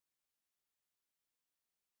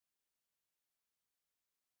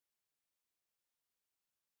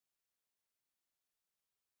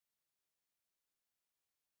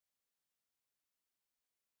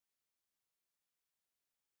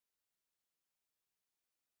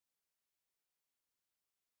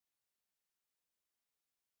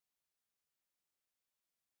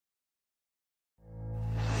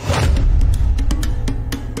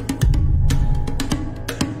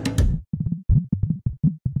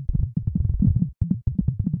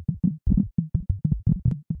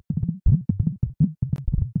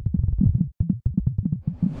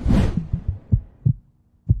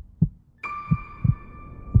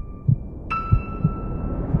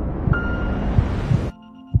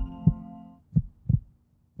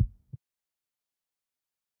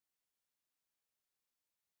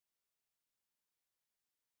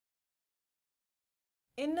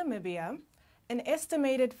In Namibia, an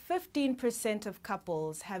estimated 15% of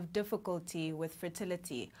couples have difficulty with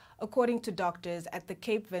fertility, according to doctors at the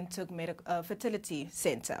Cape Windhoek Fertility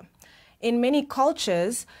Center. In many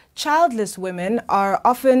cultures, childless women are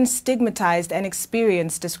often stigmatized and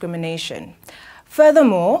experience discrimination.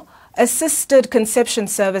 Furthermore, assisted conception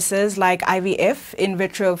services like IVF, in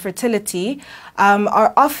vitro fertility,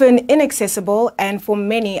 are often inaccessible and for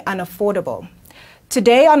many unaffordable.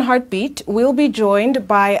 Today on Heartbeat, we'll be joined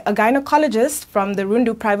by a gynecologist from the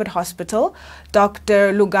Rundu Private Hospital,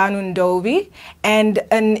 Dr. Lughano Ndovie, and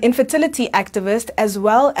an infertility activist, as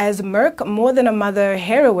well as Merck More Than a Mother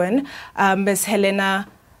heroine, Ms. Helena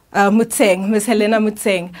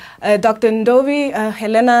Mootseng. Dr. Ndovie,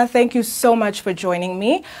 Helena, thank you so much for joining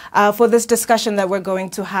me for this discussion that we're going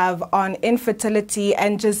to have on infertility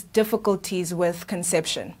and just difficulties with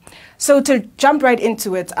conception. So to jump right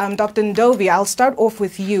into it, Dr. Ndovie, I'll start off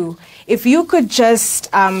with you. If you could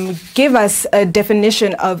just give us a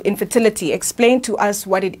definition of infertility, explain to us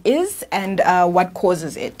what it is and what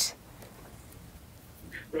causes it.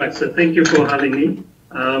 Right, so thank you for having me.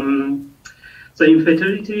 So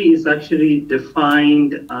infertility is actually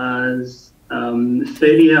defined as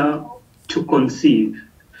failure to conceive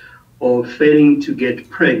or failing to get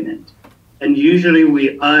pregnant. And usually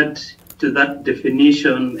we add to that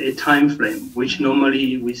definition a time frame, which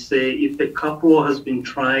normally we say if a couple has been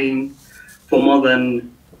trying for more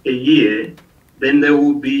than a year, then they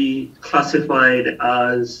will be classified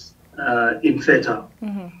as infertile.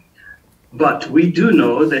 Mm-hmm. But we do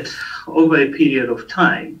know that over a period of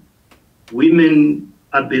time, women's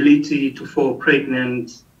ability to fall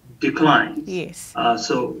pregnant declines. Yes.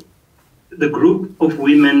 So the group of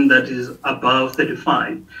women that is above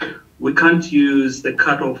 35, we can't use the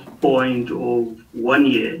cutoff point of 1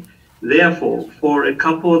 year. Therefore, for a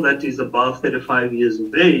couple that is above 35 years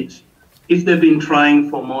of age, if they've been trying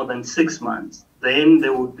for more than 6 months, then they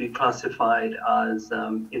would be classified as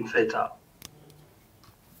infertile.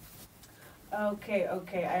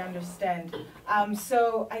 Okay, I understand.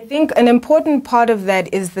 So I think an important part of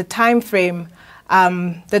that is the time frame.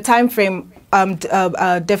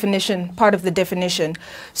 Definition, part of the definition.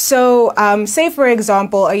 So say, for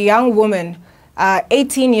example, a young woman,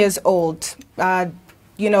 18 years old,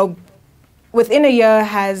 within a year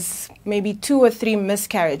has maybe 2 or 3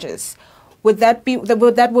 miscarriages. Would that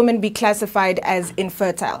woman be classified as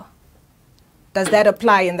infertile? Does that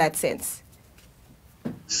apply in that sense?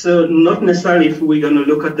 So not necessarily if we're going to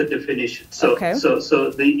look at the definition. So, okay. so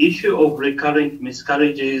the issue of recurrent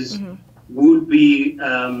miscarriages would be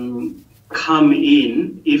come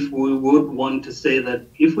in if we would want to say that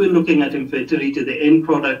if we're looking at infertility, the end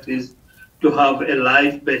product is to have a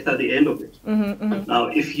live birth at the end of it. Now,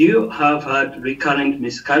 if you have had recurrent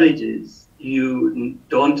miscarriages, you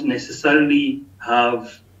don't necessarily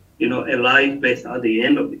have, a live birth at the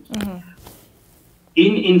end of it.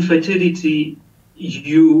 In infertility,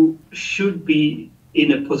 you should be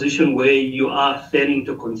in a position where you are failing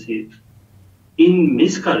to conceive. In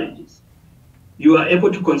miscarriages, you are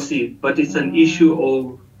able to conceive, but it's an issue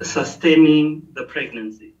of sustaining the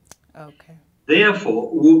pregnancy. Okay.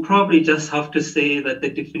 Therefore, we'll probably just have to say that the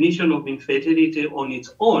definition of infertility on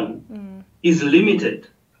its own is limited,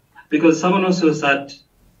 because someone else who's had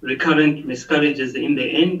recurrent miscarriages in the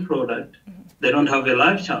end product, they don't have a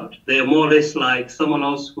live child. They're more or less like someone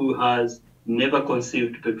else who has never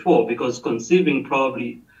conceived before, because conceiving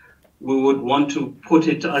probably we would want to put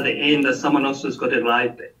it at the end as someone else who's got a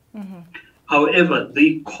live birth. However,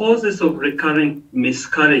 the causes of recurrent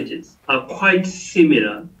miscarriages are quite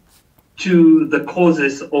similar to the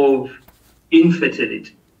causes of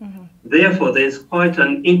infertility. Therefore, there's quite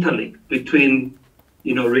an interlink between,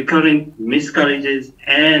 recurrent miscarriages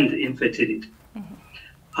and infertility.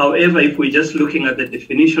 However, if we're just looking at the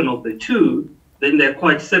definition of the two, then they're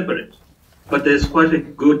quite separate. But there's quite a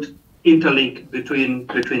good interlink between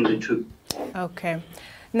the two. Okay.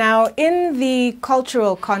 Now, in the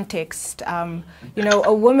cultural context, a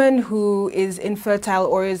woman who is infertile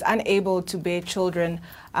or is unable to bear children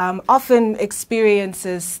often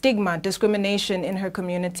experiences stigma, discrimination in her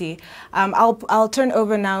community. I'll turn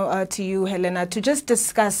over now to you, Helena, to just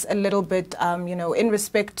discuss a little bit, in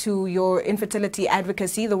respect to your infertility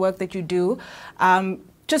advocacy, the work that you do.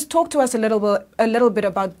 Just talk to us a little bit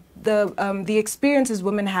about the experiences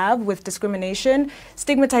women have with discrimination,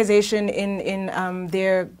 stigmatization in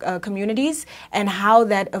their communities, and how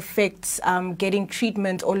that affects getting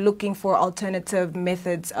treatment or looking for alternative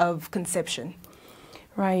methods of conception.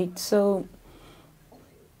 Right. So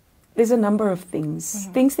there's a number of things.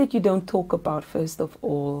 Things that you don't talk about, first of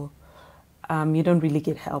all. You don't really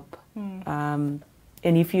get help.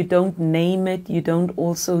 And if you don't name it, you don't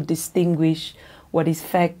also distinguish what is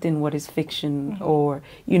fact and what is fiction, or,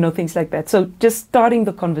 you know, things like that. So just starting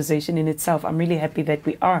the conversation in itself, I'm really happy that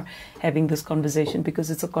we are having this conversation,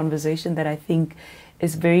 because it's a conversation that I think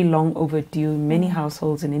is very long overdue in many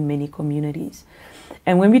households and in many communities.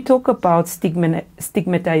 And when we talk about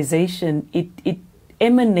stigmatization, it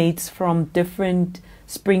emanates from different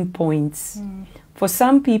spring points. For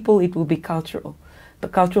some people, it will be cultural. The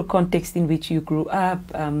cultural context in which you grew up,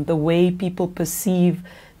 the way people perceive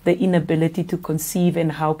the inability to conceive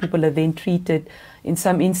and how people are then treated. In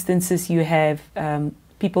some instances, you have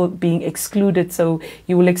people being excluded. So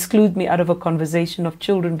you will exclude me out of a conversation of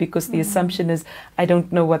children because the assumption is I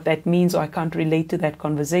don't know what that means, or I can't relate to that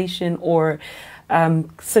conversation, or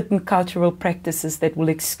certain cultural practices that will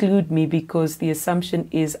exclude me because the assumption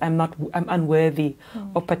is I'm unworthy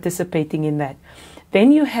of participating in that.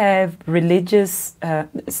 Then you have religious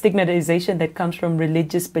stigmatization that comes from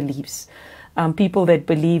religious beliefs. People that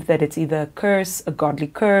believe that it's either a curse, a godly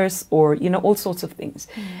curse, or, you know, all sorts of things.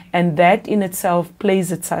 And that in itself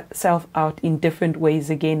plays itself out in different ways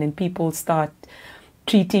again, and people start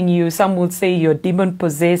treating you, some will say you're demon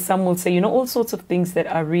possessed, some will say, you know, all sorts of things that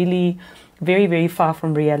are really very, very far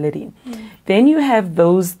from reality. Then you have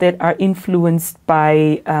those that are influenced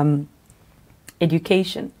by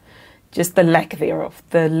education. Just the lack thereof,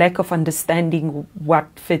 the lack of understanding what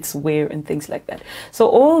fits where and things like that. So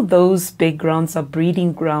all those backgrounds are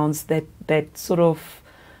breeding grounds that sort of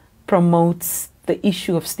promotes the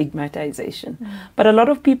issue of stigmatization. But a lot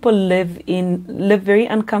of people live very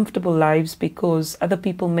uncomfortable lives because other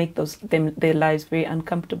people make their lives very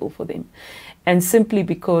uncomfortable for them. And simply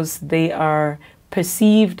because they are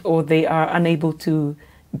perceived, or they are unable to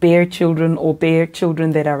bear children, or bear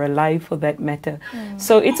children that are alive for that matter.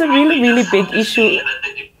 So it's a really, really big issue.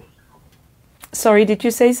 Sorry, did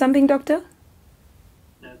you say something, Doctor?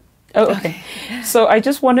 No. Oh, okay. So I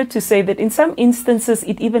just wanted to say that in some instances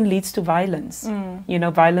it even leads to violence. You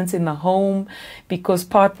know, violence in the home, because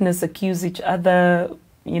partners accuse each other,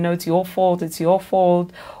 you know, it's your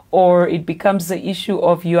fault, or it becomes the issue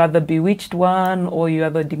of you are the bewitched one, or you are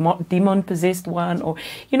the demon-possessed one, or,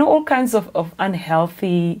 you know, all kinds of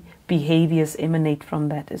unhealthy behaviors emanate from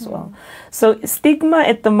that as well. So stigma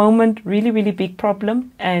at the moment, really, really big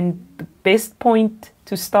problem. And the best point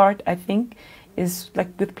to start, I think, is like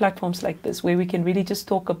with platforms like this, where we can really just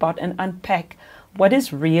talk about and unpack what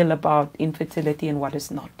is real about infertility and what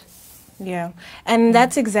is not. Yeah, and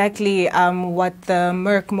that's exactly what the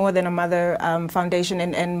Merck More Than a Mother Foundation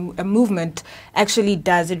and a movement actually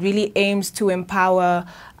does. It really aims to empower,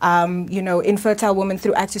 you know, infertile women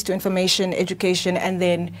through access to information, education, and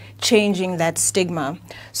then changing that stigma.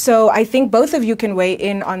 So I think both of you can weigh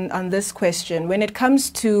in on this question. When it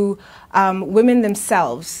comes to women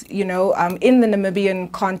themselves, you know, in the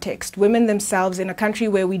Namibian context, women themselves in a country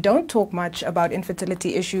where we don't talk much about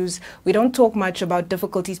infertility issues, we don't talk much about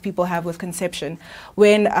difficulties people have with conception.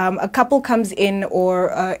 When a couple comes in,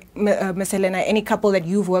 or Ms. Helena, any couple that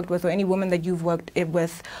you've worked with, or any woman that you've worked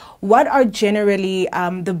with, what are generally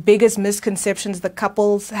the biggest misconceptions the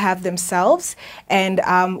couples have themselves, and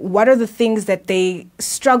what are the things that they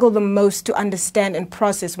struggle the most to understand and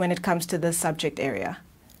process when it comes to this subject area?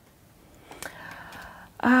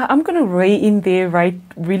 I'm going to weigh in there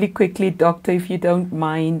really quickly, Doctor, if you don't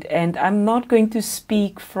mind. And I'm not going to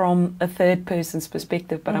speak from a third person's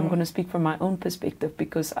perspective, but I'm going to speak from my own perspective,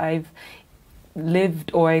 because I've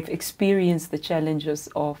lived, or I've experienced the challenges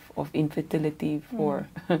of infertility for,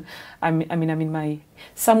 I'm in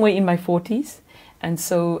somewhere in my 40s. And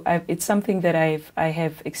so it's something that I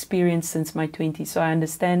have experienced since my 20s. So I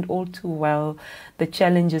understand all too well the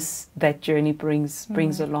challenges that journey brings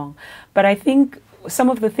along. But I think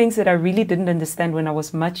some of the things that I really didn't understand when I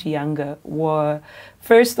was much younger were,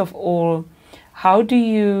 first of all, how do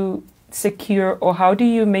you secure, or how do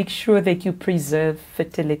you make sure that you preserve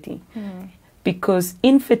fertility? Because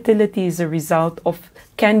infertility is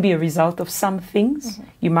can be a result of some things.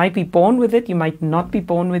 You might be born with it, you might not be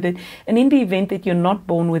born with it. And in the event that you're not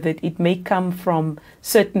born with it, it may come from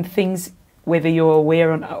certain things, whether you're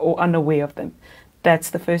aware or unaware of them.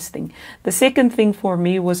 That's the first thing. The second thing for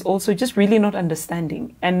me was also just really not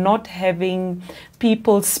understanding, and not having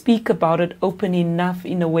people speak about it open enough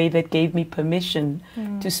in a way that gave me permission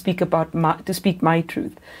to speak my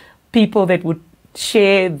truth. People that would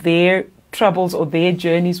share their troubles or their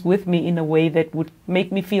journeys with me in a way that would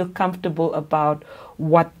make me feel comfortable about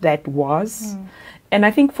what that was. And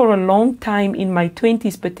I think for a long time, in my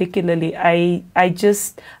 20s particularly, I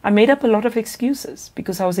made up a lot of excuses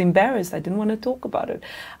because I was embarrassed. I didn't want to talk about it.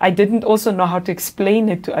 I didn't also know how to explain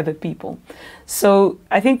it to other people. So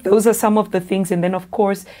I think those are some of the things. And then, of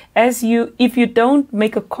course, if you don't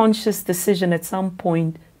make a conscious decision at some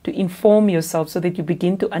point to inform yourself so that you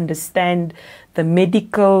begin to understand the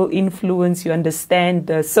medical influence, you understand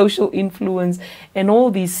the social influence, and all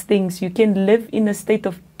these things, you can live in a state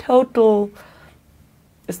of total,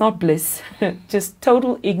 it's not bliss, just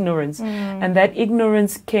total ignorance. And that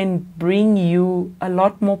ignorance can bring you a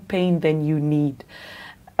lot more pain than you need.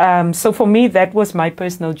 So for me, that was my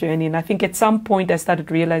personal journey. And I think at some point I started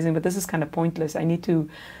realizing, but this is kind of pointless. I need to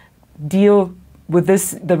deal with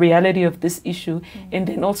the reality of this issue, and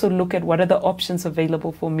then also look at what are the options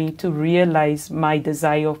available for me to realize my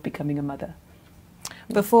desire of becoming a mother.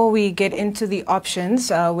 Before we get into the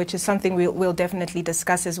options, which is something we'll definitely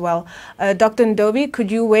discuss as well, Dr. Ndovie,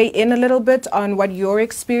 could you weigh in a little bit on what your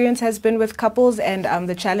experience has been with couples and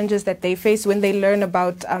the challenges that they face when they learn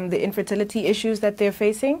about the infertility issues that they're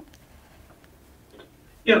facing?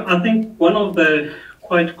 Yeah, I think one of the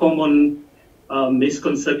quite common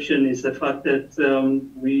misconception is the fact that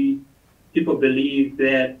people believe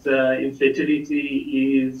that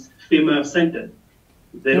infertility is female-centered.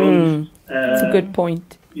 They don't, that's a good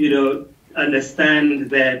point. Understand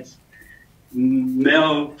that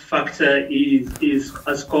male factor is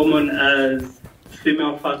as common as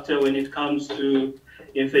female factor when it comes to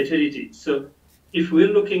infertility. So if we're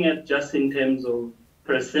looking at just in terms of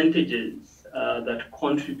percentages that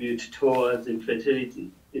contribute towards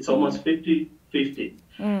infertility, it's almost 50-50.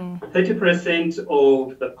 30%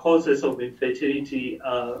 of the causes of infertility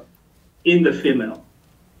are in the female,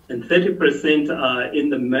 and 30% are in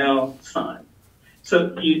the male side.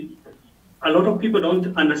 So a lot of people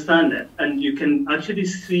don't understand that, and you can actually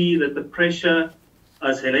see that the pressure,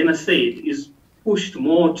 as Helena said, is pushed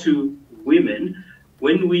more to women,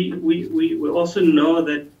 when we also know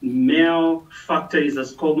that male factor is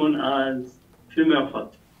as common as female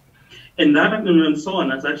factor. And that and so on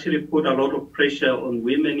has actually put a lot of pressure on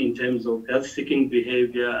women in terms of health-seeking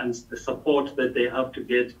behavior and the support that they have to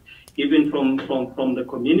get even from the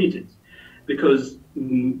communities. Because,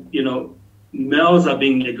 males are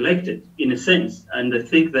being neglected in a sense, and they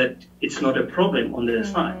think that it's not a problem on their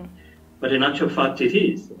side. But in actual fact, it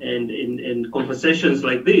is. And in conversations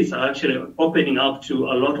like this are actually opening up to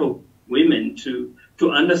a lot of women to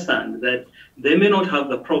understand that they may not have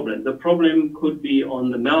the problem. The problem could be on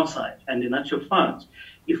the male side. And in actual fact,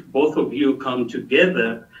 if both of you come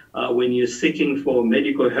together when you're seeking for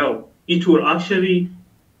medical help, it will actually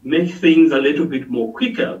make things a little bit more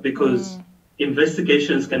quicker, because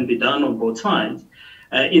investigations can be done on both sides.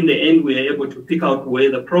 In the end, we are able to pick out where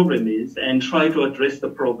the problem is and try to address the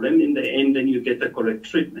problem. In the end, then you get the correct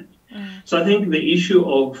treatment. So I think the issue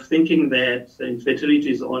of thinking that infertility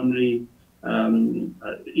is only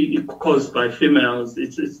caused by females,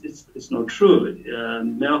 it's not true.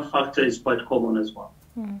 Male factor is quite common as well.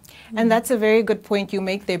 And that's a very good point you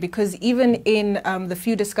make there, because even in the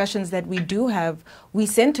few discussions that we do have, we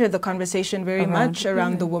center the conversation very much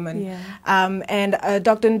around the woman. And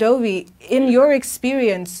Dr. Ndovie, in your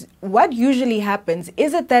experience, what usually happens?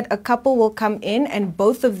 Is it that a couple will come in and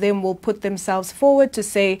both of them will put themselves forward to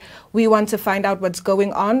say, we want to find out what's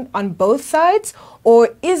going on both sides? Or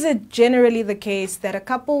is it generally the case that a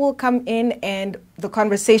couple will come in and the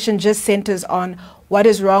conversation just centers on what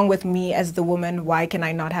is wrong with me as the woman? Why can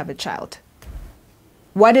I not have a child?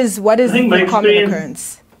 What is the common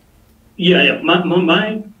occurrence? Yeah.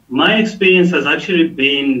 My experience has actually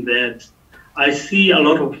been that I see a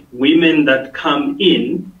lot of women that come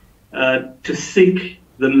in to seek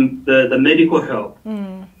the medical help.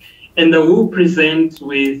 And they will present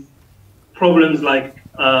with problems like,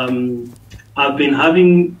 I've been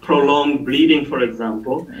having prolonged bleeding, for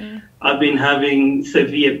example. I've been having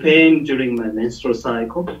severe pain during my menstrual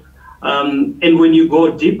cycle. And when you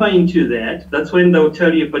go deeper into that, that's when they'll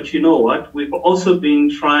tell you, but you know what, we've also been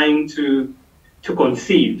trying to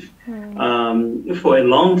conceive for a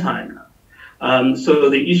long time now. So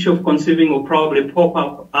the issue of conceiving will probably pop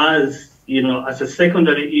up as a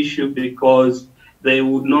secondary issue, because they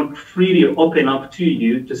would not freely open up to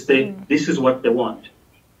you to say, this is what they want.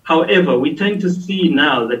 However, we tend to see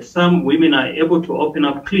now that some women are able to open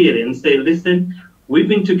up clearly and say, listen, we've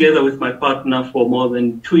been together with my partner for more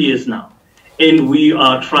than 2 years now, and we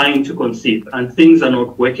are trying to conceive, and things are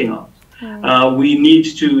not working out. We need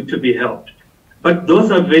to be helped. But those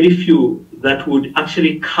are very few that would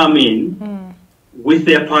actually come in with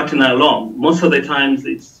their partner along. Most of the times,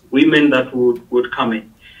 it's women that would come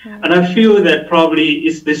in. And I feel that probably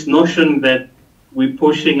it's this notion that we're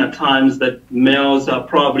pushing at times that males are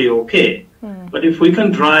probably okay. But if we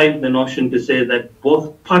can drive the notion to say that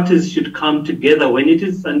both parties should come together when it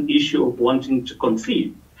is an issue of wanting to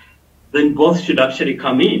conceive, then both should actually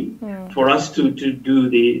come in for us to do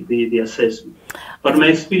the assessment. But my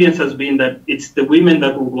experience has been that it's the women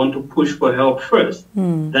that would want to push for help first,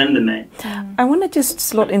 then the men. I want to just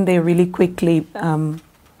slot in there really quickly,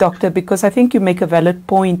 Doctor, because I think you make a valid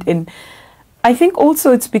point. And I think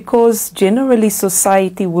also it's because generally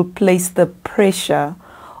society will place the pressure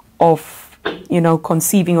of, you know,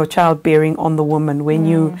 conceiving or childbearing on the woman. When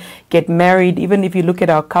you get married, even if you look at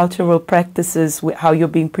our cultural practices, how you're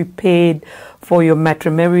being prepared for your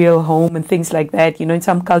matrimonial home and things like that, you know, in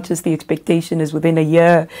some cultures the expectation is within a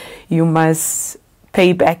year you must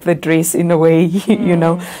pay back the dress in a way, you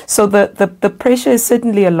know. So the pressure is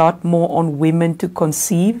certainly a lot more on women to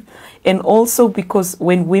conceive. And also because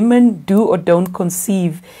when women do or don't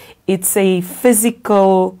conceive, it's a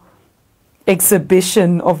physical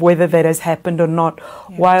exhibition of whether that has happened or not.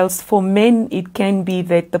 Whilst for men it can be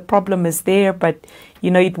that the problem is there, but you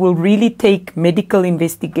know, it will really take medical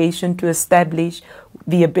investigation to establish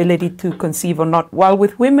the ability to conceive or not. While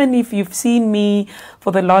with women, if you've seen me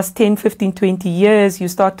for the last 10, 15, 20 years, you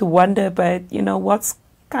start to wonder, but you know, what's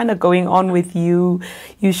kind of going on with you?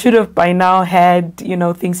 You should have by now had, you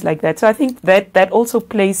know, things like that. So I think that also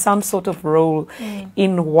plays some sort of role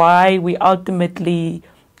in why we ultimately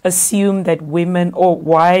assume that women, or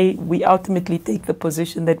why we ultimately take the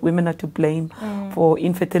position that women are to blame for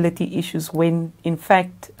infertility issues, when in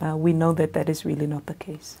fact we know that that is really not the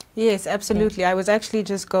case. Yes, absolutely. I was actually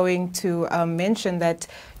just going to mention that,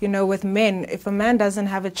 you know, with men, if a man doesn't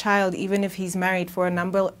have a child, even if he's married for a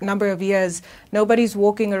number of years, nobody's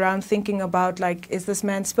walking around thinking about, like, is this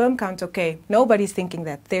man's sperm count okay? Nobody's thinking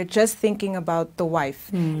that. They're just thinking about the wife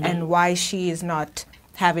and why she is not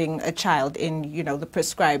having a child in, you know, the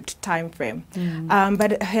prescribed time frame.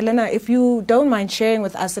 But Helena, if you don't mind sharing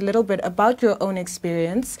with us a little bit about your own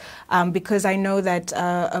experience, because I know that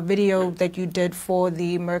a video that you did for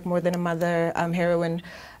the Merck More Than a Mother heroine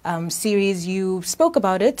series, you spoke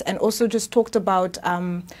about it and also just talked about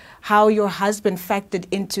how your husband factored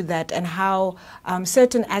into that and how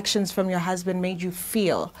certain actions from your husband made you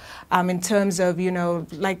feel in terms of, you know,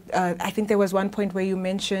 like I think there was one point where you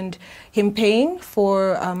mentioned him paying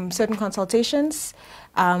for certain consultations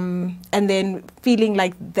and then feeling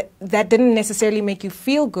like that didn't necessarily make you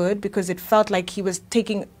feel good because it felt like he was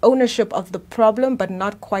taking ownership of the problem but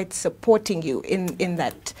not quite supporting you in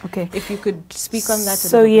that. Okay. If you could speak on that a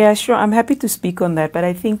little bit. Yeah, sure. I'm happy to speak on that, but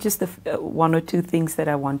I think just one or two things that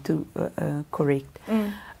I want to correct.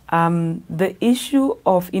 The issue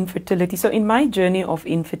of infertility. So in my journey of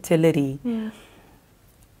infertility,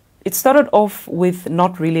 it started off with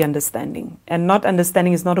not really understanding. And not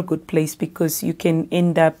understanding is not a good place because you can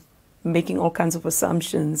end up making all kinds of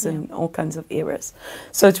assumptions and all kinds of errors.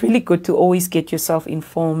 So it's really good to always get yourself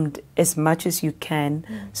informed as much as you can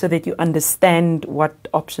so that you understand what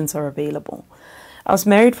options are available. I was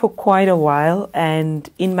married for quite a while, and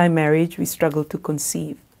in my marriage we struggled to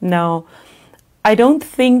conceive. Now, I don't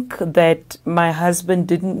think that my husband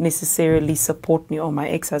didn't necessarily support me, or my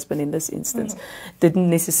ex-husband in this instance, didn't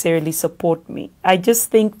necessarily support me. I just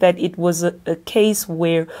think that it was a case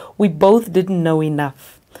where we both didn't know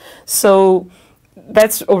enough. So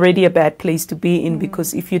that's already a bad place to be in,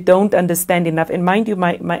 because if you don't understand enough, and mind you,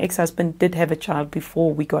 my ex-husband did have a child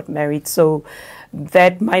before we got married, so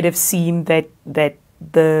that might have seemed that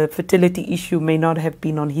the fertility issue may not have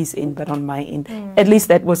been on his end, but on my end. At least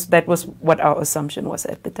that was what our assumption was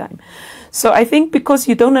at the time. So I think because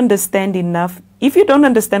you don't understand enough, if you don't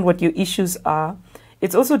understand what your issues are,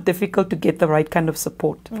 it's also difficult to get the right kind of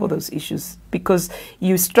support for those issues, because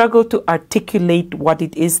you struggle to articulate what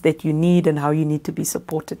it is that you need and how you need to be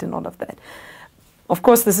supported and all of that. Of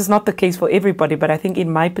course, this is not the case for everybody, but I think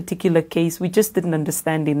in my particular case, we just didn't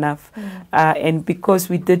understand enough. And because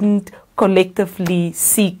we didn't collectively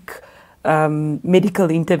seek medical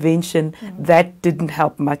intervention, that didn't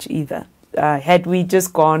help much either. Had we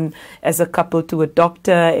just gone as a couple to a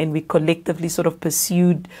doctor and we collectively sort of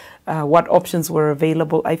pursued what options were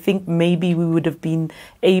available, I think maybe we would have been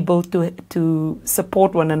able to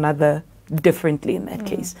support one another differently in that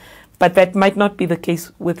case. But that might not be the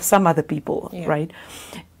case with some other people, right?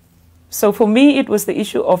 So for me, it was the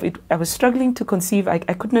issue of it. I was struggling to conceive. I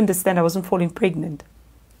couldn't understand. I wasn't falling pregnant.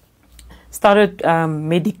 Started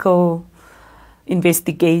medical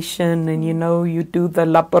investigation, and you know, you do the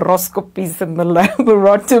laparoscopies and the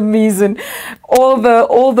laparotomies and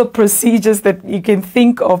all the procedures that you can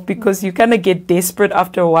think of, because you kind of get desperate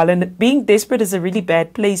after a while. And being desperate is a really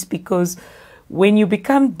bad place, because when you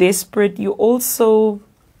become desperate, you also,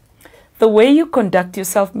 the way you conduct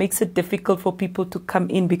yourself makes it difficult for people to come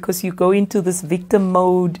in, because you go into this victim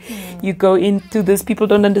mode, you go into this people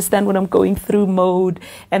don't understand what I'm going through mode,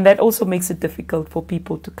 and that also makes it difficult for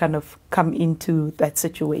people to kind of come into that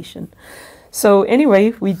situation. So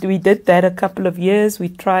anyway, we did that a couple of years. We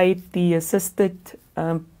tried the assisted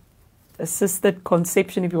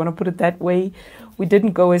conception, if you want to put it that way. We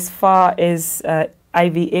didn't go as far as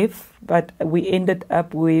IVF, but we ended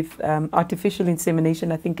up with artificial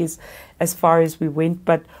insemination, I think, is as far as we went.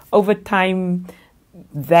 But over time,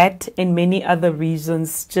 that and many other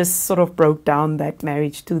reasons just sort of broke down that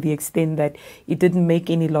marriage to the extent that it didn't make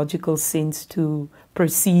any logical sense to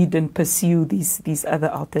proceed and pursue these other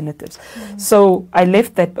alternatives. So I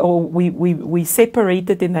left that, or we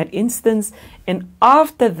separated in that instance, and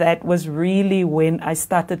after that was really when I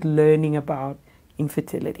started learning about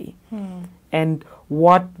infertility and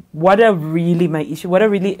what are really my issues, what are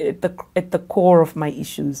really at the core of my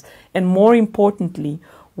issues, and more importantly,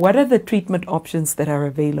 what are the treatment options that are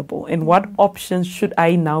available, and what options should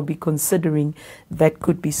I now be considering that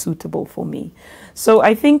could be suitable for me. So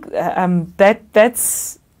I think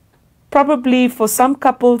that's probably, for some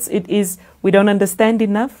couples, it is we don't understand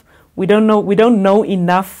enough. We don't know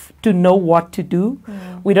enough to know what to do.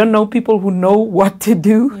 We don't know people who know what to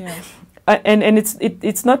do. And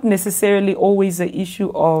it's not necessarily always an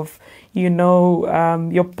issue of, you know,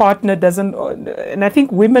 your partner doesn't, and I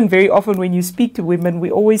think women very often, when you speak to women,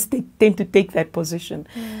 we always tend to take that position.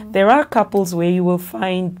 There are couples where you will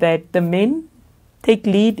find that the men take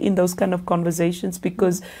lead in those kind of conversations,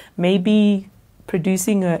 because maybe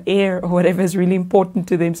producing air or whatever is really important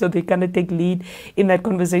to them, so they kind of take lead in that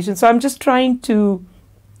conversation. So I'm just trying to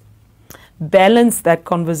balance that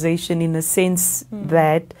conversation in a sense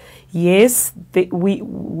that, yes, we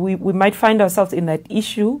might find ourselves in that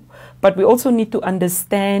issue, but we also need to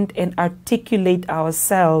understand and articulate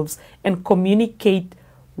ourselves and communicate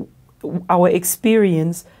our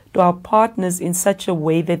experience to our partners in such a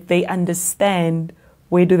way that they understand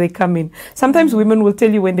where do they come in. Sometimes women will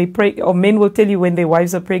tell you when they or men will tell you when their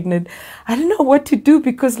wives are pregnant, I don't know what to do,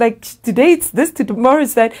 because like today it's this, tomorrow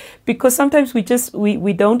it's that, because sometimes we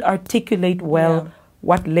don't articulate well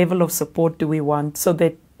what level of support do we want, so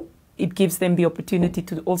that it gives them the opportunity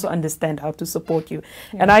to also understand how to support you.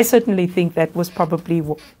 And I certainly think that was probably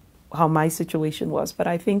how my situation was. But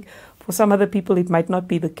I think for some other people, it might not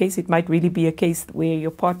be the case. It might really be a case where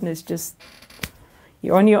your partner is just,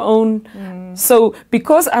 you're on your own. So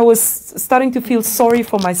because I was starting to feel sorry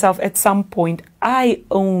for myself at some point, I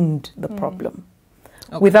owned the problem.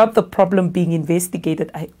 Without the problem being investigated,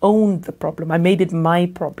 I owned the problem. I made it my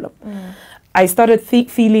problem. I started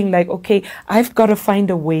feeling like, okay, I've got to find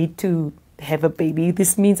a way to have a baby.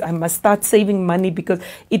 This means I must start saving money, because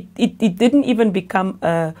it didn't even become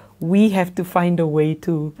a we have to find a way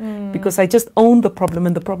to, because I just owned the problem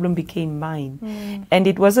and the problem became mine. And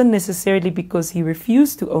it wasn't necessarily because he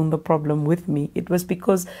refused to own the problem with me. It was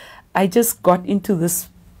because I just got into this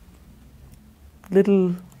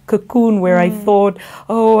little cocoon where I thought,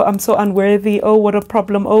 oh, I'm so unworthy, oh, what a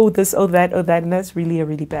problem, oh, this, oh, that, and that's really a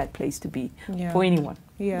really bad place to be for anyone.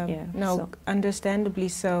 Understandably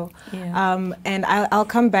so. And I'll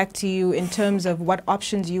come back to you in terms of what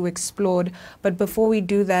options you explored. But before we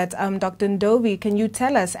do that, Dr. Ndovie, can you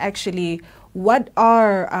tell us actually what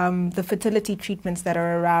are the fertility treatments that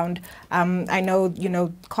are around? I know, you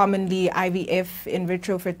know, commonly IVF, in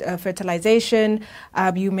vitro fertilization.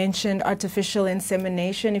 You mentioned artificial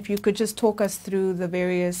insemination. If you could just talk us through the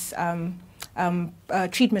various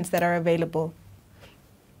treatments that are available.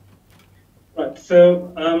 Right.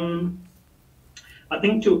 So I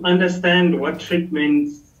think to understand what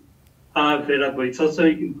treatments are available, it's also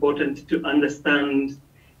important to understand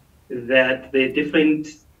that there are different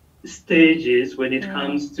stages when it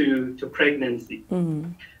comes to pregnancy.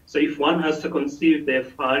 So if one has to conceive, there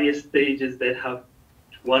are various stages that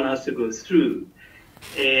one has to go through.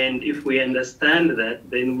 And if we understand that,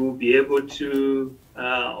 then we'll be able to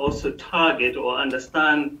also target or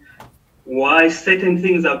understand why certain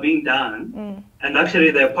things are being done. And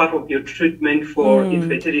actually they're part of your treatment for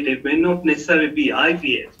infertility. It may not necessarily be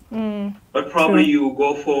IVF, but probably you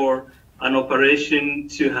go for an operation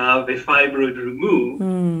to have a fibroid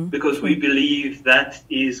removed because we believe that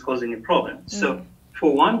is causing a problem. So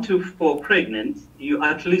for 1 to 4 pregnant, you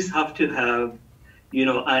at least have to have, you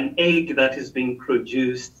know, an egg that is being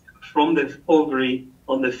produced from the ovary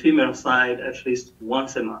on the female side at least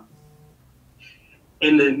once a month.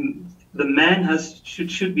 And then the man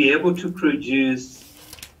should be able to produce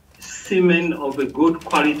semen of a good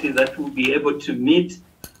quality that will be able to meet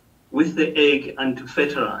with the egg and to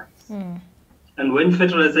fertilize. And when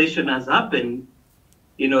fertilization has happened,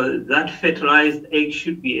 that fertilized egg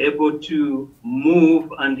should be able to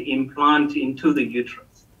move and implant into the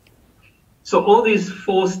uterus. So all these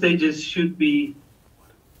 4 stages should be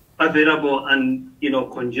available and,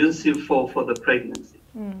 conducive for the pregnancy.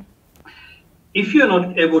 If you're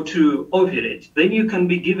not able to ovulate, then you can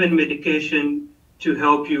be given medication to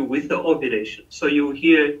help you with the ovulation. So you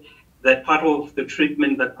hear that part of the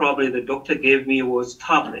treatment that probably the doctor gave me was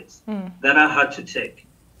tablets that I had to take.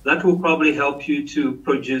 That will probably help you to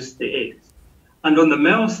produce the eggs. And on the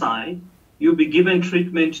male side, you'll be given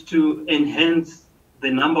treatment to enhance the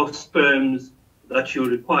number of sperms that you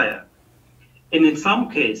require. And in some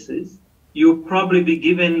cases, you'll probably be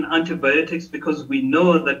given antibiotics because we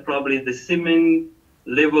know that probably the semen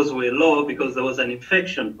levels were low because there was an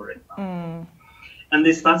infection, for example. And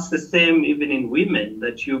that's the same even in women,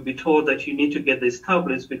 that you'll be told that you need to get these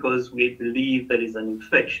tablets because we believe there is an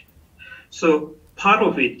infection. So part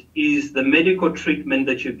of it is the medical treatment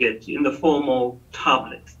that you get in the form of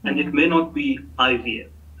tablets, and it may not be IVF.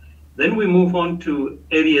 Then we move on to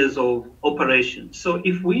areas of operation. So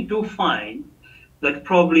if we do find that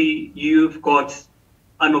probably you've got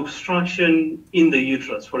an obstruction in the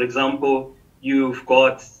uterus, for example, you've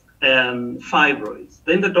got fibroids,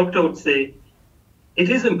 then the doctor would say, it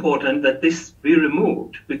is important that this be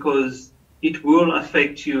removed because it will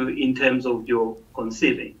affect you in terms of your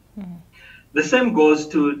conceiving. The same goes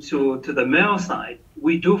to the male side.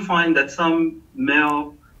 We do find that some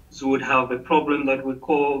males would have a problem that we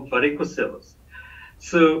call varicocele.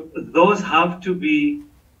 So those have to be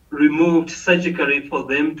removed surgically for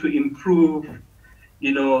them to improve,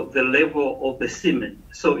 the level of the semen.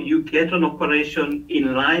 So you get an operation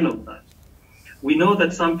in line of that. We know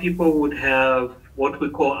that some people would have what we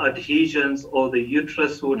call adhesions, or the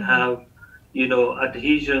uterus would have,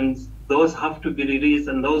 adhesions. Those have to be released,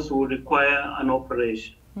 and those will require an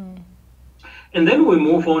operation. And then we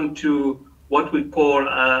move on to what we call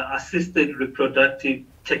assisted reproductive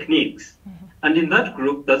techniques. And in that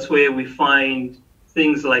group, that's where we find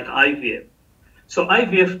things like IVF. So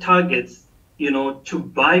IVF targets, to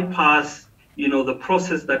bypass, the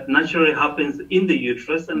process that naturally happens in the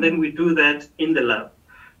uterus, and then we do that in the lab.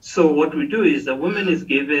 So what we do is the woman is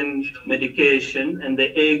given medication and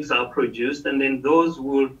the eggs are produced, and then those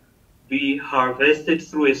will be harvested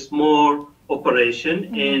through a small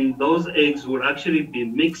operation, and those eggs will actually be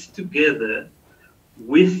mixed together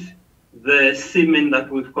with the semen that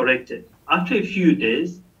we've collected. After a few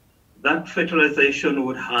days, that fertilization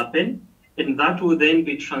would happen, and that will then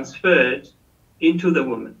be transferred into the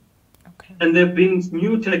woman. And there have been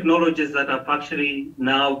new technologies that have actually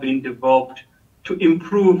now been developed to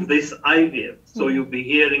improve this IVF. So you'll be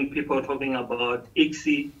hearing people talking about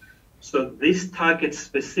ICSI. So this targets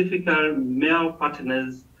specifically male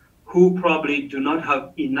partners who probably do not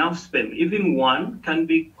have enough sperm. Even one can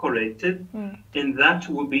be collected, and that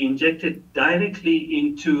will be injected directly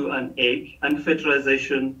into an egg, and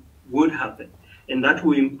fertilization would happen. And that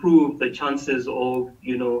will improve the chances of,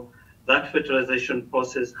 that fertilization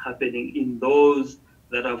process happening in those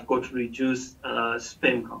that have got reduced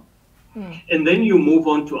sperm count. And then you move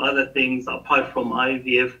on to other things apart from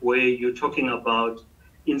IVF, where you're talking about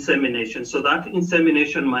insemination. So that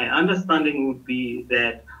insemination, my understanding would be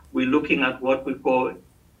that we're looking at what we call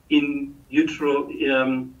intrauterine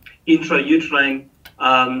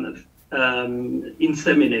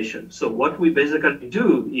insemination. So what we basically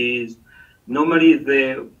do is, normally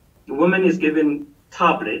the woman is given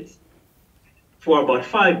tablets for about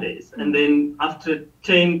 5 days. And then after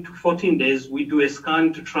 10 to 14 days, we do a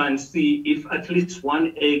scan to try and see if at least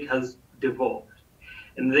one egg has developed.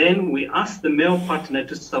 And then we ask the male partner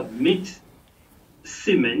to submit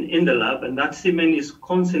semen in the lab, and that semen is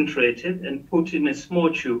concentrated and put in a small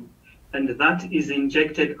tube, and that is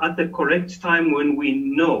injected at the correct time when we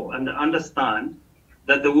know and understand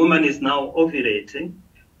that the woman is now ovulating,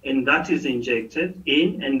 and that is injected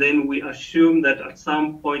in, and then we assume that at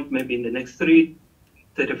some point, maybe in the next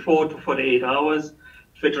 34 to 48 hours,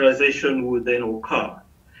 fertilization will then occur.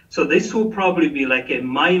 So this will probably be like a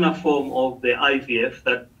minor form of the IVF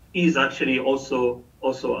that is actually also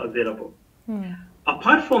available.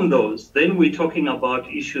 Apart from those, then we're talking about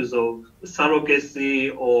issues of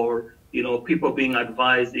surrogacy, or people being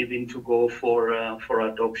advised even to go for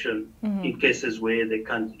adoption in cases where they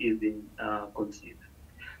can't even conceive.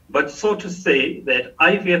 But so to say that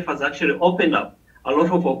IVF has actually opened up a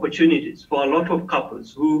lot of opportunities for a lot of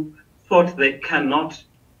couples who thought they cannot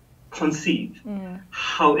conceive.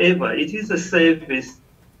 However, it is a service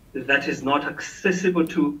that is not accessible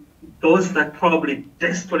to those that probably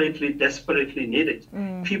desperately need it.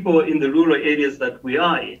 People in the rural areas that we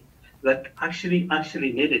are in, that actually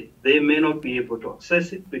need it. They may not be able to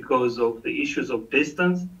access it because of the issues of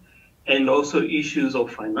distance and also issues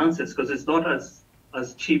of finances, because it's not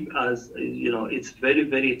as cheap as, it's very,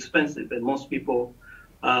 very expensive, and most people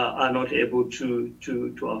are not able to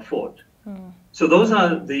afford. So those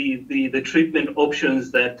are the treatment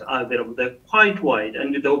options that are there. They're quite wide,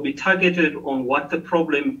 and they'll be targeted on what the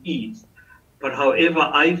problem is. But however,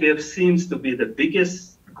 IVF seems to be the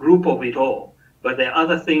biggest group of it all, but there are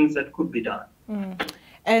other things that could be done.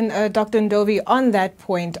 And Dr. Ndovie, on that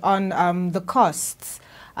point, on the costs,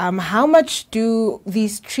 how much do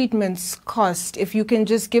these treatments cost? If you can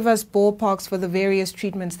just give us ballparks for the various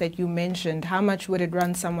treatments that you mentioned, how much would it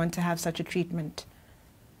run someone to have such a treatment?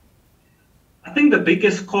 I think the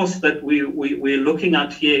biggest cost that we're looking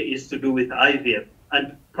at here is to do with IVF,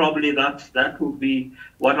 and probably that would be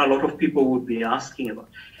what a lot of people would be asking about.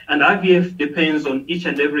 And IVF depends on each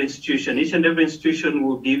and every institution. Each and every institution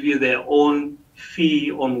will give you their own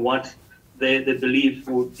fee on what they believe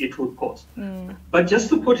it would cost. But just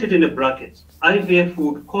to put it in a bracket, IVF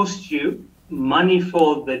would cost you money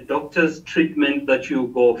for the doctor's treatment that you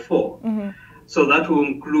go for. So that will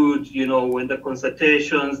include, when the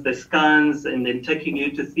consultations, the scans, and then taking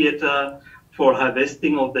you to theater for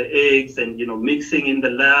harvesting of the eggs and, mixing in the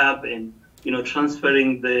lab and,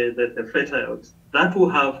 transferring the fertiles. That will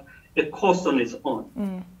have a cost on its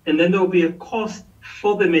own. And then there will be a cost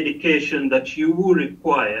for the medication that you will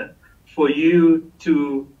require for you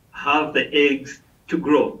to have the eggs to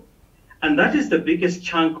grow. And that is the biggest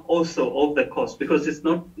chunk also of the cost, because it's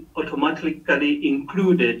not automatically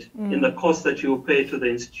included in the cost that you pay to the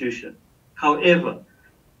institution. However,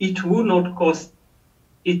 it will not cost,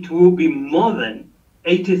 it will be more than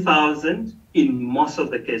 80,000 in most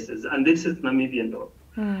of the cases, and this is Namibian dollar.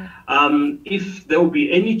 If there will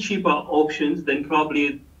be any cheaper options, then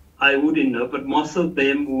probably I wouldn't know, but most of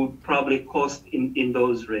them would probably cost in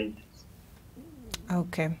those ranges.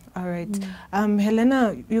 Okay, all right.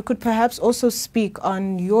 Helena, you could perhaps also speak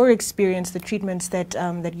on your experience, the treatments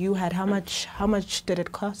that you had. How much did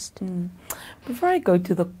it cost? Before I go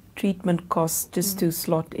to the treatment costs, just to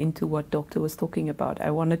slot into what Doctor was talking about,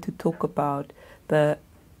 I wanted to talk about the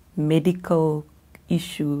medical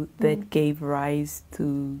issue that gave rise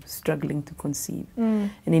to struggling to conceive.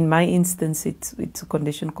 And in my instance, it's a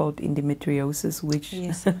condition called endometriosis, which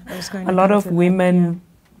a lot of women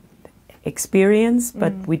experience,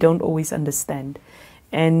 but we don't always understand,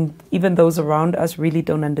 and even those around us really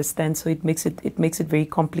don't understand. So it makes it very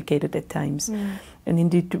complicated at times.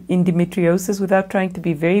 And endometriosis, without trying to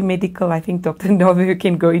be very medical, I think Dr. Ndovie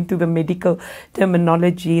can go into the medical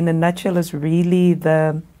terminology. In a nutshell, is really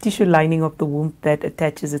the tissue lining of the womb that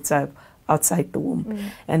attaches itself outside the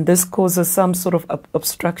womb, and this causes some sort of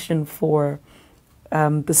obstruction for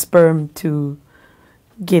the sperm to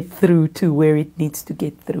get through to where it needs to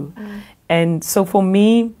get through. And so for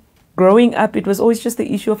me, growing up, it was always just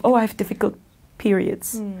the issue of, I have difficult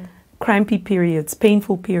periods, crampy periods,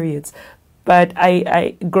 painful periods. But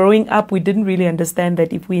growing up, we didn't really understand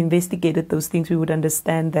that if we investigated those things, we would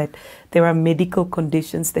understand that there are medical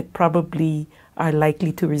conditions that probably are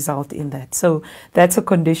likely to result in that. So that's a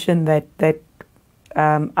condition that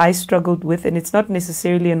I struggled with, and it's not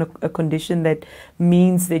necessarily a condition that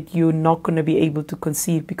means that you're not going to be able to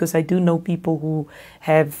conceive, because I do know people who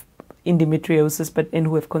have endometriosis and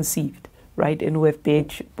who have conceived, right, and who have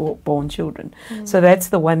born children. So that's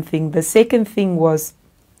the one thing. The second thing was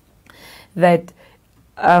that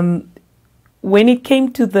when it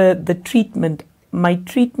came to the treatment, my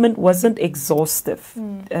treatment wasn't exhaustive.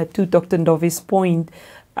 To Dr. Ndovie's point,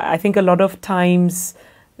 I think a lot of times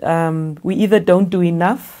we either don't do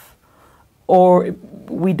enough or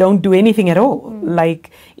we don't do anything at all. Like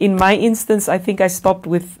in my instance, I think I stopped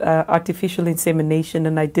with artificial insemination,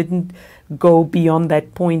 and I didn't go beyond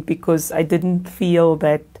that point because I didn't feel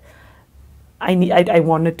that I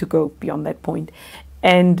wanted to go beyond that point.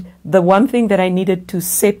 And the one thing that I needed to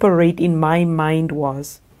separate in my mind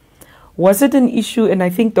was it an issue? And I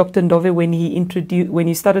think Dr. Ndovie, when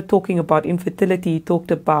he started talking about infertility, he talked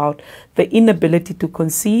about the inability to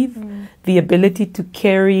conceive, the ability to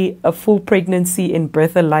carry a full pregnancy and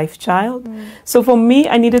birth a life child. So for me,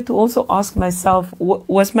 I needed to also ask myself,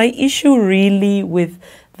 was my issue really with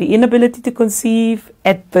the inability to conceive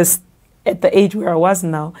at the age where I was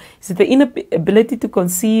now? Is it the inability to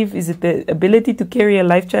conceive? Is it the ability to carry a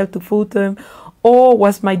life child to full term? Or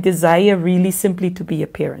was my desire really simply to be a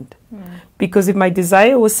parent? Because if my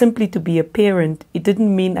desire was simply to be a parent, it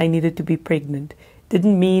didn't mean I needed to be pregnant.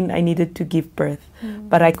 didn't mean I needed to give birth,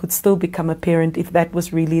 but I could still become a parent if that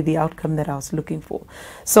was really the outcome that I was looking for.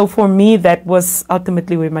 So for me, that was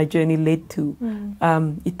ultimately where my journey led to.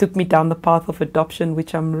 It took me down the path of adoption,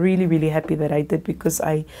 which I'm really, really happy that I did, because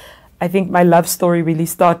I think my love story really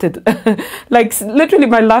started, like literally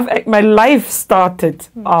my life started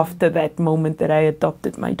after that moment that I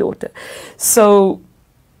adopted my daughter. So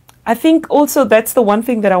I think also that's the one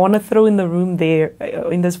thing that I want to throw in the room there,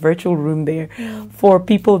 in this virtual room there, for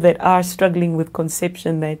people that are struggling with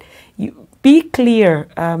conception, that you be clear.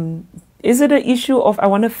 Is it an issue of I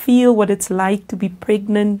want to feel what it's like to be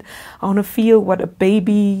pregnant? I want to feel what a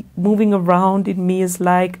baby moving around in me is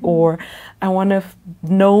like, or I want to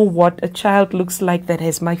know what a child looks like that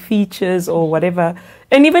has my features or whatever.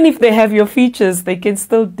 And even if they have your features, they can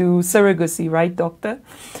still do surrogacy, right, doctor?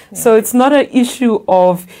 Yeah. So it's not an issue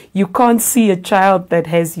of you can't see a child that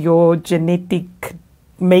has your genetic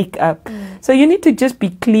makeup. So you need to just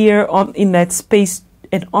be clear in that space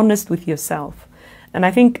and honest with yourself. And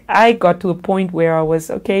I think I got to a point where I was,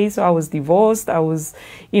 okay, so I was divorced. I was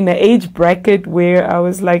in an age bracket where I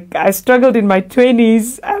was like, I struggled in my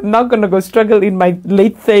 20s. I'm not going to go struggle in my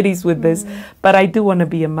late 30s with this, but I do want to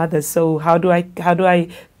be a mother. So how do I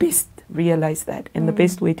best realize that? And the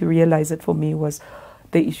best way to realize it for me was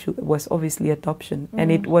the issue was obviously adoption. And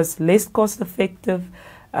it was less cost effective.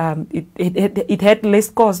 It had less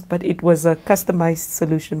cost, but it was a customized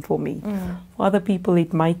solution for me. For other people,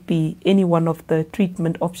 it might be any one of the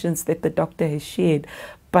treatment options that the doctor has shared.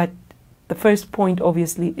 But the first point,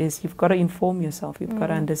 obviously, is you've got to inform yourself. You've got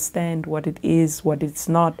to understand what it is, what it's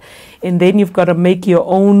not. And then you've got to make your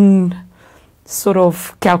own sort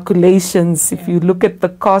of calculations. If you look at the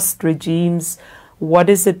cost regimes, what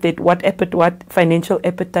is it that, what financial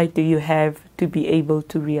appetite do you have to be able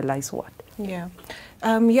to realize what? Yeah.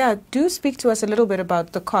 Do speak to us a little bit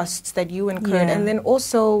about the costs that you incurred, and then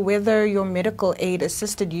also whether your medical aid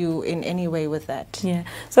assisted you in any way with that. Yeah,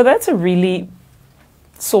 so that's a really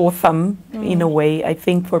sore thumb in a way, I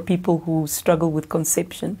think, for people who struggle with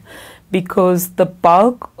conception, because the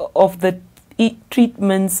bulk of the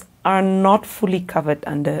treatments are not fully covered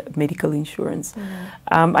under medical insurance.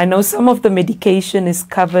 I know some of the medication is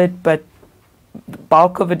covered, but the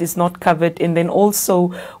bulk of it is not covered. And then also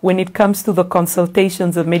when it comes to the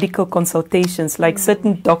consultations, the medical consultations, like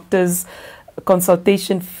certain doctors'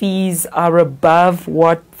 consultation fees are above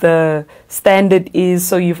what the standard is,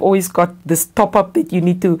 so you've always got this top up that you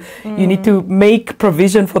need to make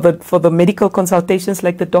provision for the medical consultations,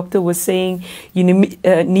 like the doctor was saying. You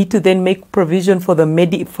need to then make provision for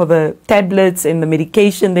the tablets and the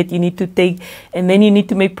medication that you need to take, and then you need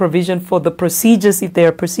to make provision for the procedures if there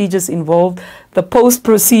are procedures involved, the post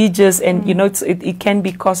procedures, and it can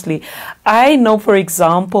be costly. I know, for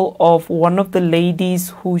example, of one of the ladies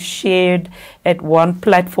who shared at one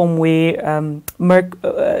platform where Merck,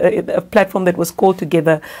 a platform that was called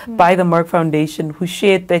together by the Merck Foundation, who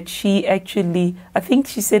shared that she actually, I think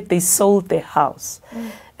she said they sold their house.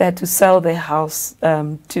 They had to sell their house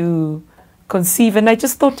to conceive. And I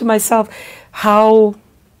just thought to myself, how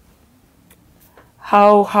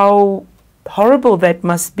horrible that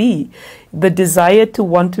must be. The desire to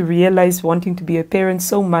want to realize wanting to be a parent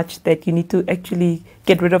so much that you need to actually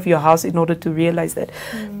get rid of your house in order to realize that.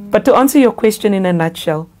 But to answer your question in a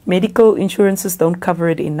nutshell, medical insurances don't cover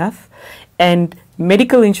it enough, and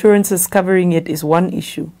medical insurances covering it is one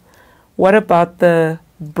issue. What about the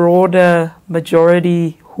broader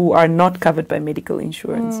majority who are not covered by medical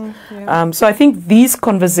insurance? So I think these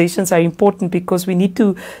conversations are important, because we need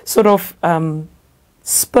to sort of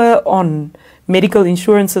spur on medical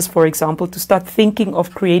insurances, for example, to start thinking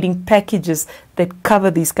of creating packages that cover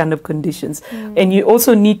these kind of conditions. And you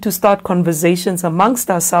also need to start conversations amongst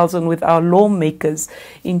ourselves and with our lawmakers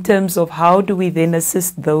in terms of how do we then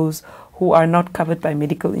assist those who are not covered by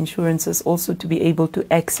medical insurances also to be able to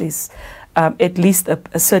access at least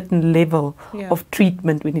a certain level of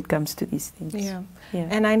treatment when it comes to these things.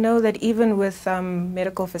 And I know that even with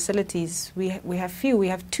medical facilities, we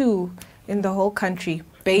have two in the whole country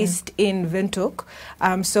based in Windhoek.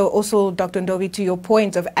 So also, Dr. Ndovie, to your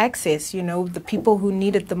point of access, the people who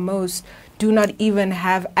need it the most do not even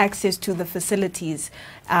have access to the facilities,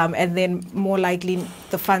 and then more likely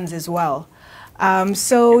the funds as well.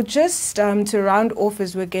 So just to round off,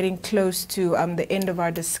 as we're getting close to the end of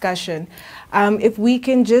our discussion, if we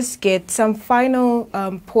can just get some final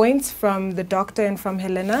points from the doctor and from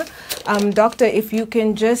Helena. Doctor, if you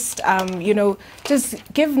can just,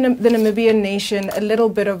 just give the Namibian nation a little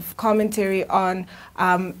bit of commentary on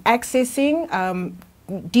accessing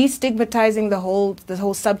destigmatizing the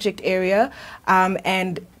whole subject area,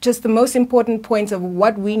 and just the most important points of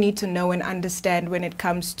what we need to know and understand when it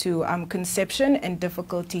comes to conception and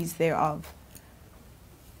difficulties thereof.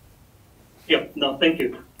 Yeah, no, thank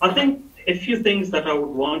you. I think a few things that I would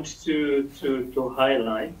want to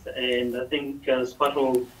highlight, and I think as part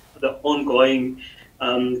of the ongoing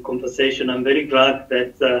conversation, I'm very glad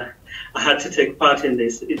that I had to take part in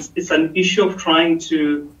this. It's an issue of trying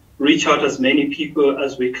to reach out as many people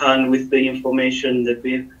as we can with the information that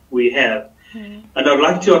we have. Mm. And I'd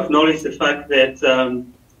like to acknowledge the fact that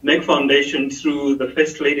Merck Foundation, through the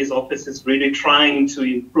First Lady's office, is really trying to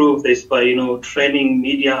improve this by, training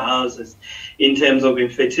media houses in terms of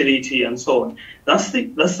infertility and so on. That's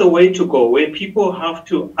the way to go, where people have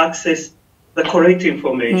to access the correct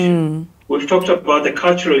information. Mm. We've talked about the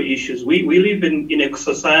cultural issues. We live in a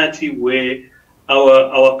society where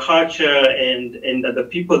our culture and the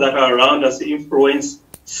people that are around us influence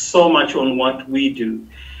so much on what we do.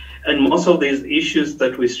 And most of these issues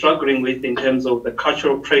that we're struggling with in terms of the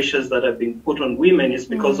cultural pressures that have been put on women is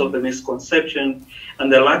because of the misconception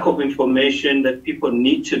and the lack of information that people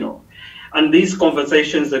need to know. And these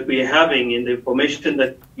conversations that we're having and the information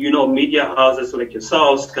that, media houses like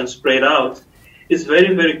yourselves can spread out is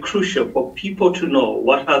very, very crucial for people to know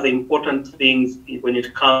what are the important things when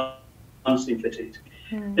it comes to infertility.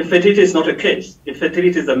 Mm. Infertility is not a case.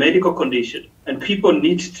 Infertility is a medical condition. And people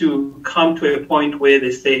need to come to a point where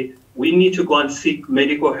they say, we need to go and seek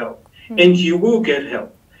medical help. Mm. And you will get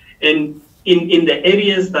help. And in the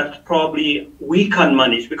areas that probably we can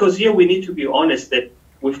manage, because here we need to be honest that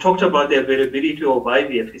we've talked about the availability of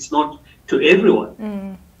IVF. It's not to everyone.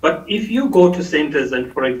 Mm. But if you go to centers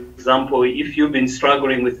and, for example, if you've been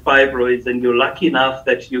struggling with fibroids and you're lucky enough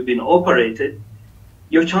that you've been operated,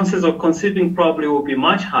 your chances of conceiving probably will be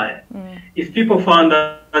much higher. Mm. If people found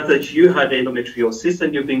out that you had endometriosis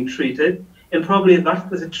and you're being treated, and probably that's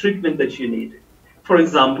the treatment that you need. For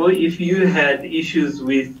example, if you had issues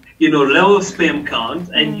with, low sperm count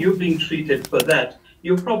and you're being treated for that,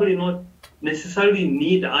 you probably not necessarily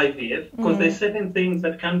need IVF because there's certain things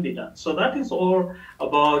that can be done. So that is all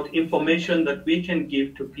about information that we can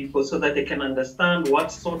give to people so that they can understand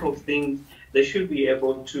what sort of things they should be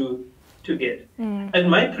able to get. Mm. And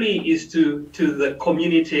my plea is to the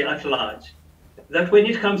community at large, that when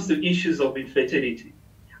it comes to issues of infertility,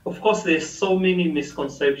 of course, there's so many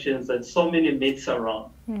misconceptions and so many myths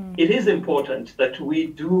around. Mm. It is important that we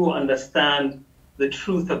do understand the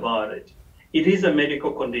truth about it. It is a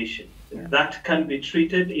medical condition that can be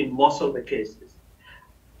treated in most of the cases.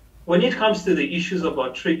 When it comes to the issues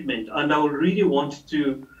about treatment, and I would really want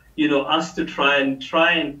to us to try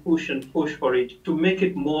and push for it to make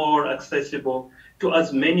it more accessible to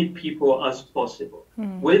as many people as possible.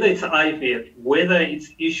 Mm. Whether it's IVF, whether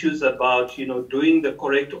it's issues about, doing the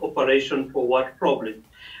correct operation for what problem,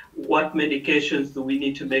 what medications do we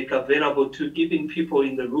need to make available to even people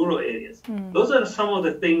in the rural areas. Mm. Those are some of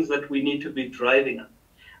the things that we need to be driving at.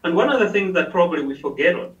 And one of the things that probably we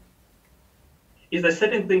forget on is there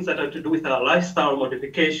certain things that have to do with our lifestyle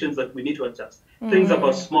modifications that we need to adjust. Things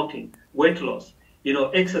about smoking, weight loss,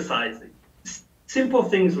 exercising, simple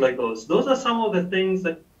things like those. Those are some of the things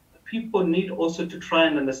that people need also to try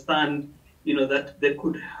and understand, that they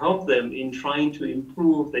could help them in trying to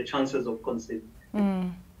improve the chances of conceiving.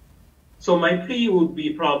 Mm. So my plea would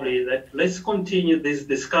be probably that let's continue these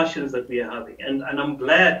discussions that we are having. And I'm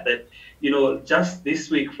glad that, just this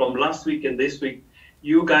week, from last week and this week,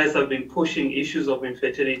 you guys have been pushing issues of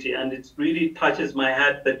infertility, and it really touches my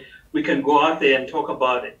heart that we can go out there and talk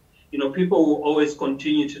about it. People will always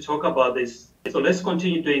continue to talk about this. So let's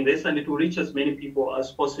continue doing this, and it will reach as many people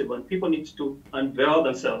as possible. And people need to unveil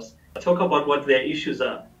themselves, talk about what their issues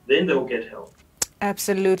are, then they'll get help.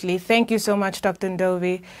 Absolutely. Thank you so much, Dr.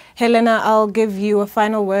 Ndovie. Helena, I'll give you a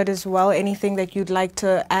final word as well. Anything that you'd like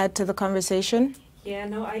to add to the conversation? Yeah,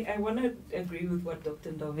 no, I want to agree with what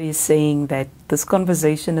Dr. Ndovie is saying, that this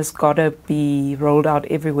conversation has got to be rolled out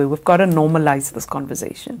everywhere. We've got to normalize this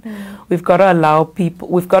conversation. Mm. We've got to allow people,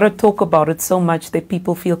 we've got to talk about it so much that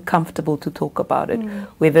people feel comfortable to talk about it,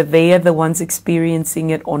 whether they are the ones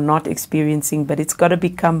experiencing it or not experiencing, but it's got to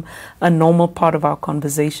become a normal part of our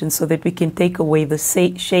conversation so that we can take away the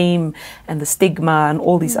shame and the stigma and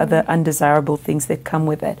all these other undesirable things that come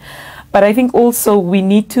with it. But I think also we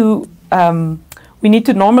need to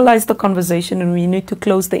normalize the conversation, and we need to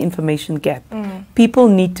close the information gap. People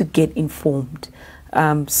need to get informed.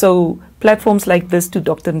 So platforms like this, to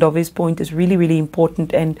Dr. Ndovie's point, is really, really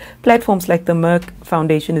important. And platforms like the Merck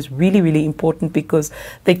Foundation is really, really important because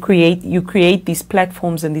you create these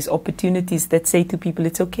platforms and these opportunities that say to people,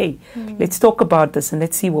 it's okay, let's talk about this and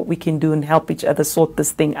let's see what we can do and help each other sort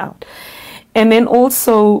this thing out. And then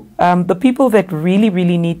also the people that really,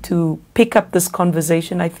 really need to pick up this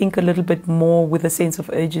conversation, I think a little bit more with a sense of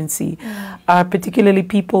urgency, are particularly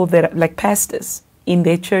people that are like pastors in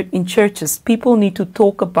their church, in churches. People need to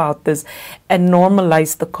talk about this and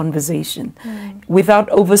normalize the conversation without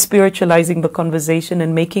over spiritualizing the conversation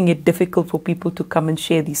and making it difficult for people to come and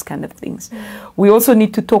share these kind of things. We also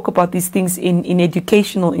need to talk about these things in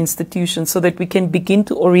educational institutions so that we can begin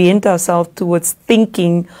to orient ourselves towards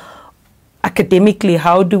thinking academically.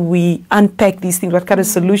 How do we unpack these things? What kind of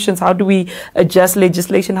solutions? How do we adjust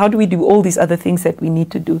legislation? How do we do all these other things that we need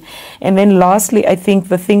to do? And then lastly, I think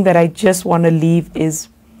the thing that I just want to leave is,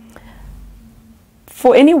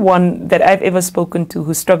 for anyone that I've ever spoken to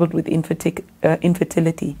who struggled with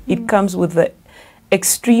infertility, it comes with an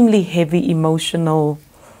extremely heavy emotional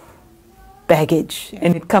baggage,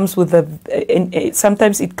 and it comes with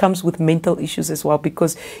sometimes it comes with mental issues as well,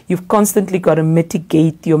 because you've constantly got to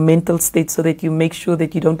mitigate your mental state so that you make sure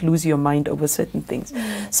that you don't lose your mind over certain things.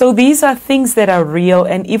 So these are things that are real,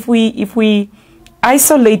 and if we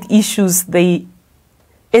isolate issues, they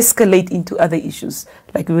escalate into other issues,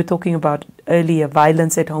 like we were talking about earlier,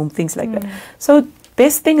 violence at home, things like that. So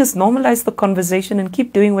best thing is normalize the conversation and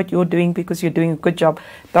keep doing what you're doing because you're doing a good job.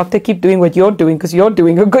 Doctor, keep doing what you're doing because you're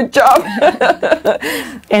doing a good job.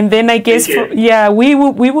 And then I guess, we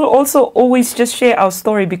will also always just share our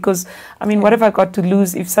story, because, I mean, what have I got to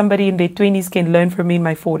lose if somebody in their 20s can learn from me in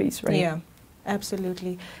my 40s, right? Yeah.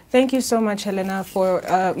 Absolutely. Thank you so much, Helena, for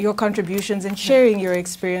your contributions and sharing your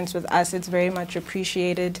experience with us. It's very much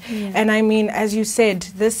appreciated. And I mean, as you said,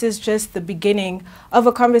 this is just the beginning of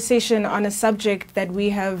a conversation on a subject that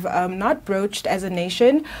we have not broached as a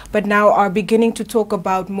nation, but now are beginning to talk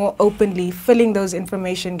about more openly, filling those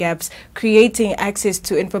information gaps, creating access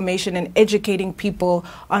to information and educating people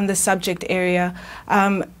on the subject area.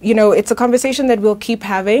 You know, it's a conversation that we'll keep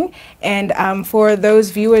having. And for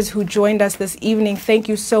those viewers who joined us this evening, thank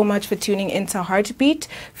you so much for tuning into Heartbeat.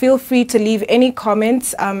 Feel free to leave any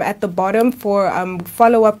comments at the bottom for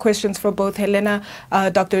follow-up questions for both Helena,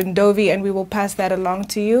 Dr. Ndovie, and we will pass that along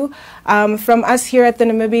to you. From us here at the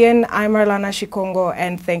Namibian, I'm Arlana Shikongo,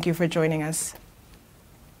 and thank you for joining us.